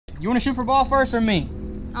You want to shoot for ball first or me?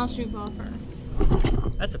 I'll shoot ball first.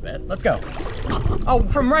 That's a bet. Let's go. Oh,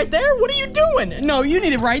 from right there? What are you doing? No, you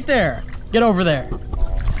need it right there. Get over there.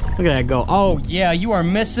 Look at that go. Oh, yeah, you are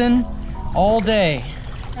missing all day.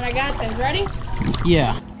 And I got this. Ready?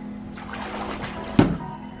 Yeah.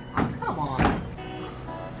 Come on.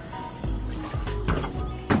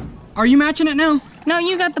 Are you matching it now? No,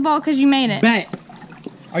 you got the ball because you made it. Bet.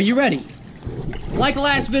 Are you ready? Like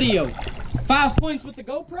last video, 5 points with the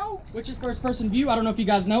GoPro, which is first person view. I don't know if you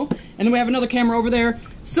guys know. And then we have another camera over there.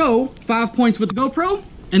 So 5 points with the GoPro,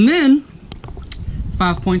 and then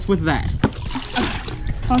 5 points with that.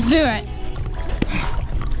 Let's do it.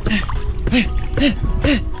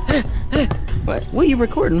 What are you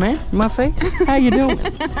recording, man? My face? How you doing?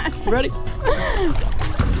 Ready?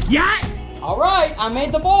 Yeah! All right, I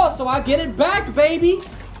made the ball, so I get it back, baby.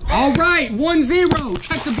 All right, 1-0.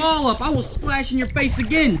 Check the ball up. I will splash in your face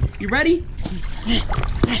again. You ready?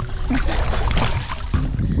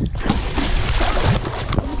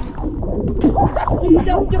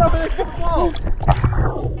 Don't get over there, get the ball.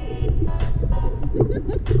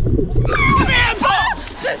 Man, ball!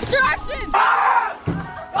 Distraction! Ah!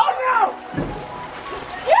 Oh no!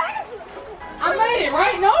 Yes! I made it,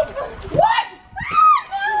 right? Nope. What? No!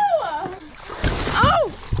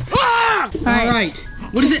 Oh! Ah! All right. All right.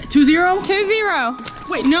 What is it? 2-0? 2-0.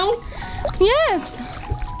 Wait, no. Yes.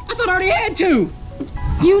 I thought I already had 2.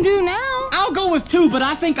 You do now. I'll go with 2, but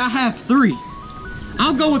I think I have 3.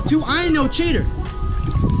 I'll go with 2. I ain't no cheater.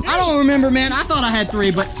 I don't remember, man. I thought I had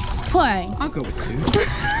 3, but Play. I'll go with 2.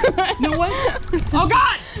 You know what? Oh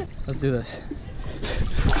God! Let's do this.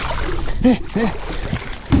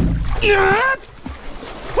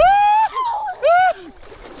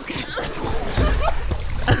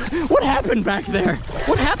 What happened back there?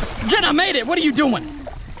 What happened? Jen, I made it. What are you doing?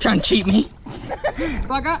 Trying to cheat me?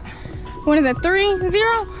 What I got? What is it?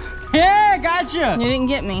 3-0? Yeah, gotcha. You didn't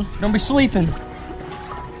get me. Don't be sleeping.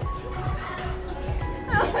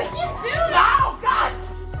 No, God!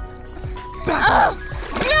 No!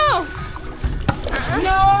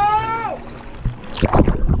 No!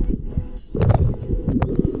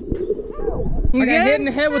 You I got hit in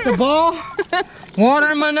the head with the ball.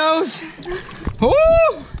 Water in my nose. Woo!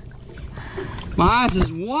 My eyes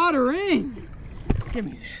is watering. Give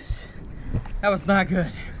me this. That was not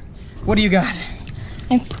good. What do you got?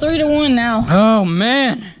 It's 3-1 now. Oh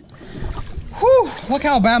man. Whew. Look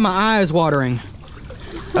how bad my eye is watering.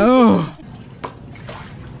 Oh.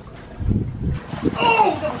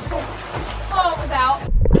 Oh, it was out.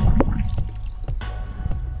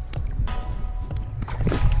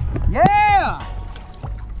 Yeah!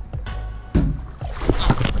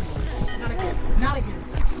 Not again.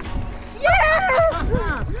 Yes!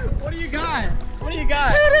 What do you got? What do you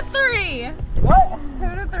got? 2-3. What?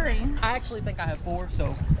 2-3. I actually think I have 4, so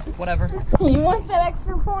whatever. You want that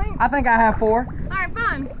extra point? I think I have 4. All right,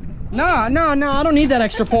 fine. No, I don't need that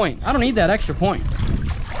extra point. I don't need that extra point.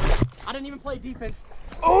 I didn't even play defense.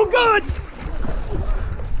 Oh, God!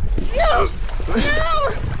 No! No!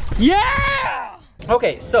 Yeah!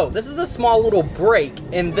 Okay, so this is a small little break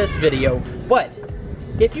in this video, but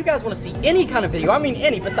if you guys want to see any kind of video, I mean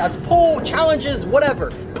any, besides poll, challenges,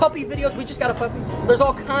 whatever, puppy videos, we just got a puppy. There's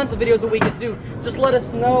all kinds of videos that we could do. Just let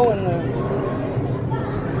us know in the...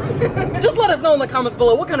 Just let us know in the comments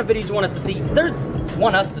below what kind of videos you want us to see.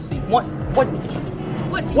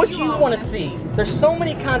 What you want to see. There's so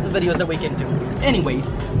many kinds of videos that we can do.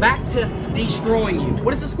 Anyways, back to destroying you.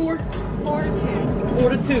 What is the score? 4-2.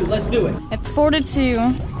 4-2. Let's do it. It's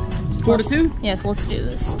 4-2. 4-2? Yes, let's do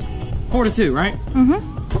this. 4-2, right? Mm-hmm.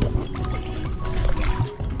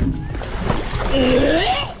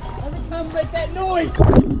 Every time you make that noise.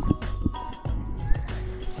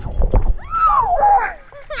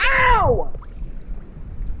 Ow!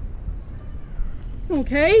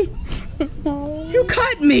 Okay. You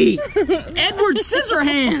cut me! Edward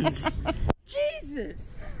Scissorhands!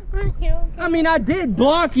 Jesus! Are you okay? I mean, I did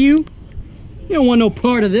block you. You don't want no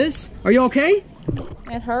part of this. Are you okay?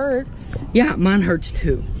 It hurts. Yeah, mine hurts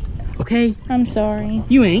too. Okay? I'm sorry.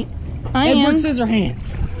 You ain't. I Edward am.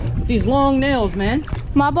 Scissorhands. These long nails, man.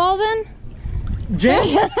 My ball then?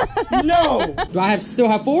 Jen? No! Do I still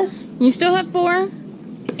have 4? You still have 4?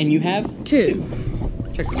 And you have 2.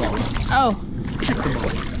 Check the ball. Oh. Check the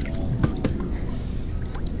ball.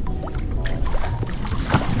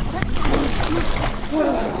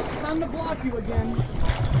 Time to block you again.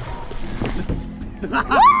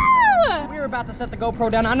 We were about to set the GoPro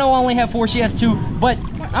down. I know I only have 4, she has 2, but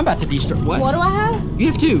I'm about to destroy. What do I have? You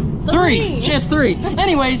have 2. 3. She has 3.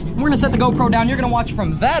 Anyways, we're gonna set the GoPro down. You're gonna watch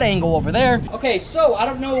from that angle over there. Okay, so I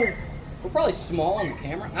don't know. We're probably small on the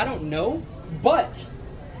camera. I don't know, but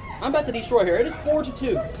I'm about to destroy her. It is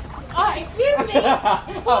 4-2. Oh, excuse me.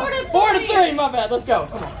 4-3. 4-3, my bad. Let's go.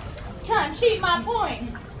 Come on. Try and cheat my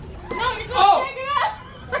point. No, you're supposed Oh. to take it up.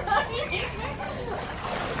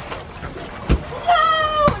 No!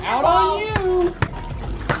 Out on you.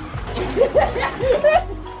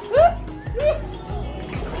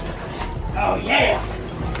 Oh, yeah.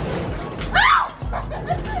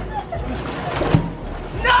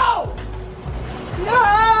 No!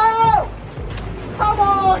 No! Come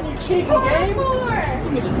on, you cheating game. 4-4.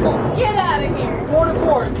 Give me this ball. Get out of here.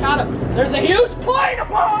 4-4. It's got him. There's a huge play to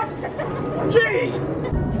block. Jeez.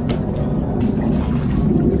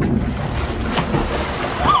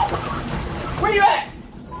 Where you at?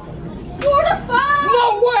 4-5.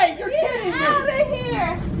 No way. You're kidding Get me. out of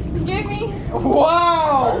here. Give me.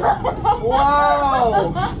 Wow.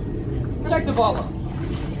 Wow. Check the ball up.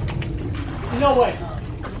 No way.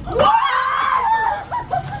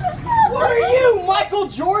 What are you, Michael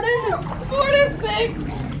Jordan?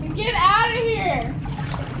 4-6. Get out of here.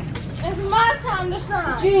 It's my time to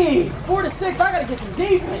shine. Jeez, 4-6. I gotta get some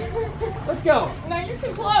defense. Let's go. No, you're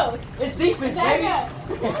too close. It's defense, Back baby. up.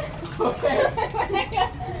 Okay. Back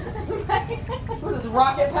up. Back up. What is this,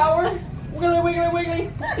 rocket power? Wiggly, wiggly, wiggly.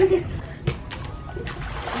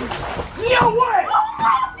 No way!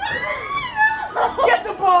 Get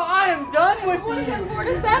the ball. I am done with What is it, you.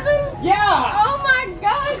 4-7? Yeah. Oh my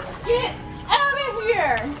gosh, get out of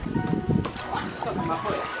here. Stuck in my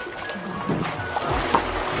foot.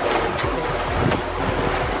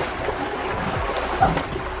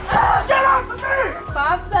 Get off of me!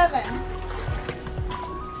 5-7.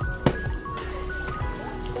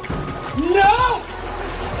 No!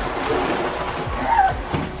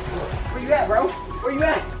 Where you at, bro? Where you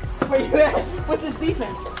at? Where you at? What's his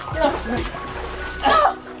defense? Get off of me.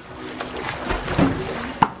 Oh.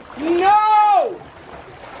 No!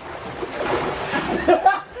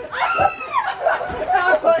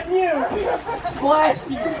 How about you? Splashed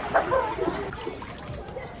you.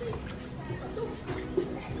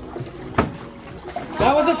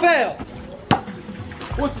 That was a fail.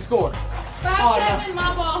 What's the score? 5-7,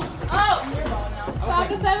 my ball. Oh, your ball now.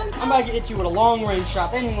 5-7. I'm about to get you with a long range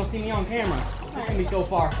shot. They ain't even gonna see me on camera. It's gonna be so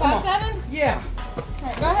far. Come on. 5-7. Yeah.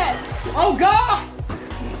 Alright, go ahead. Oh God!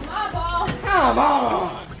 My ball. Come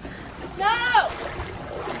on! No.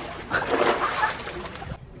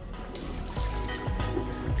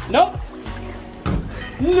 Nope.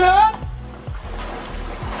 Nope.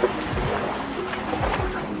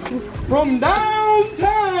 From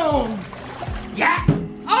downtown. Yeah.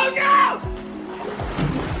 Oh no!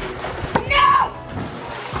 No!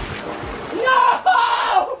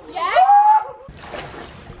 No! Yeah.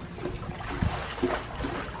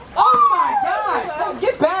 Oh my gosh! Oh,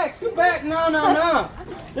 get back! Scoot back! No, no, no!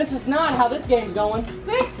 This is not how this game's going.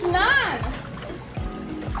 6-9.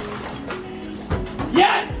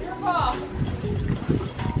 Yes! Your ball.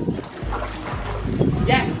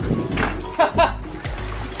 Yeah.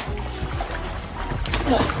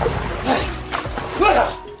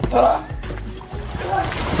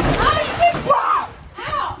 Oh, you big ball.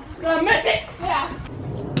 Ow. Did I miss it? Yeah.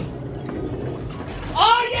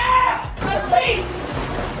 Oh yeah! Let's see.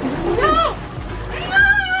 No. No.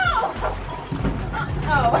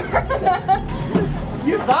 Oh.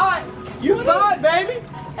 You thought, baby.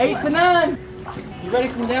 8-9. You ready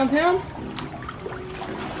from downtown?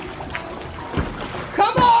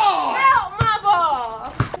 Come on! Out my ball.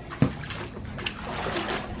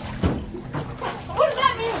 What does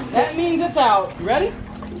that mean? That means it's out. You ready?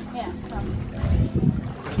 Yeah.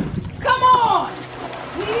 Come on!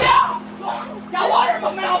 No! Got water in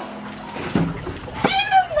my mouth!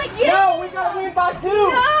 No, we gotta win by 2.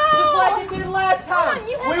 No! Just like it did last time. Come on,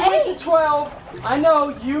 you have we went 8. to 12. I know,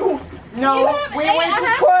 you know. You have We 8, went I to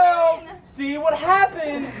have 12. 9. See what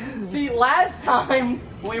happened? See, last time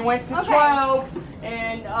we went to Okay. 12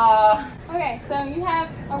 and Okay, so you have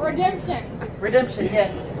a redemption. redemption,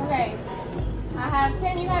 yes. Okay. I have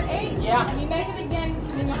 10, you have 8. Yeah. If you make it again,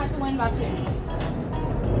 then you'll have to win by 2. See what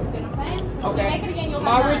I'm saying? If Okay. you make it again, you'll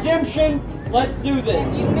My have 9. redemption, let's do If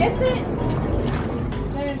this. you miss it,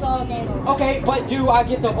 then it's all game over. Okay, but do I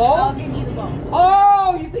get the I'll ball? give you the ball.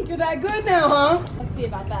 Oh, you think you're that good now, huh? Let's see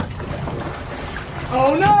about that.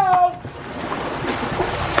 Oh no!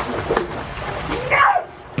 No!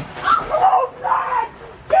 Oh God!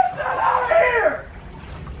 Get that out of here!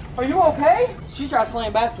 Are you okay? She tries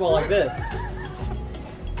playing basketball like this.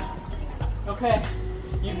 Okay,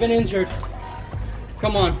 you've been injured.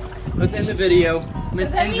 Come on, let's end the video. Miss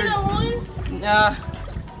Does that mean Injured. I won?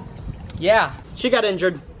 Yeah, she got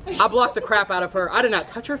injured. I blocked the crap out of her. I did not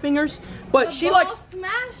touch her fingers, but The she ball likes.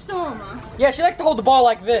 smashed them. Yeah, she likes to hold the ball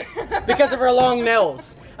like this because of her long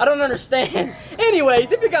nails. I don't understand.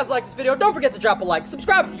 Anyways, if you guys like this video, don't forget to drop a like,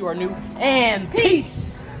 subscribe if you are new, and peace.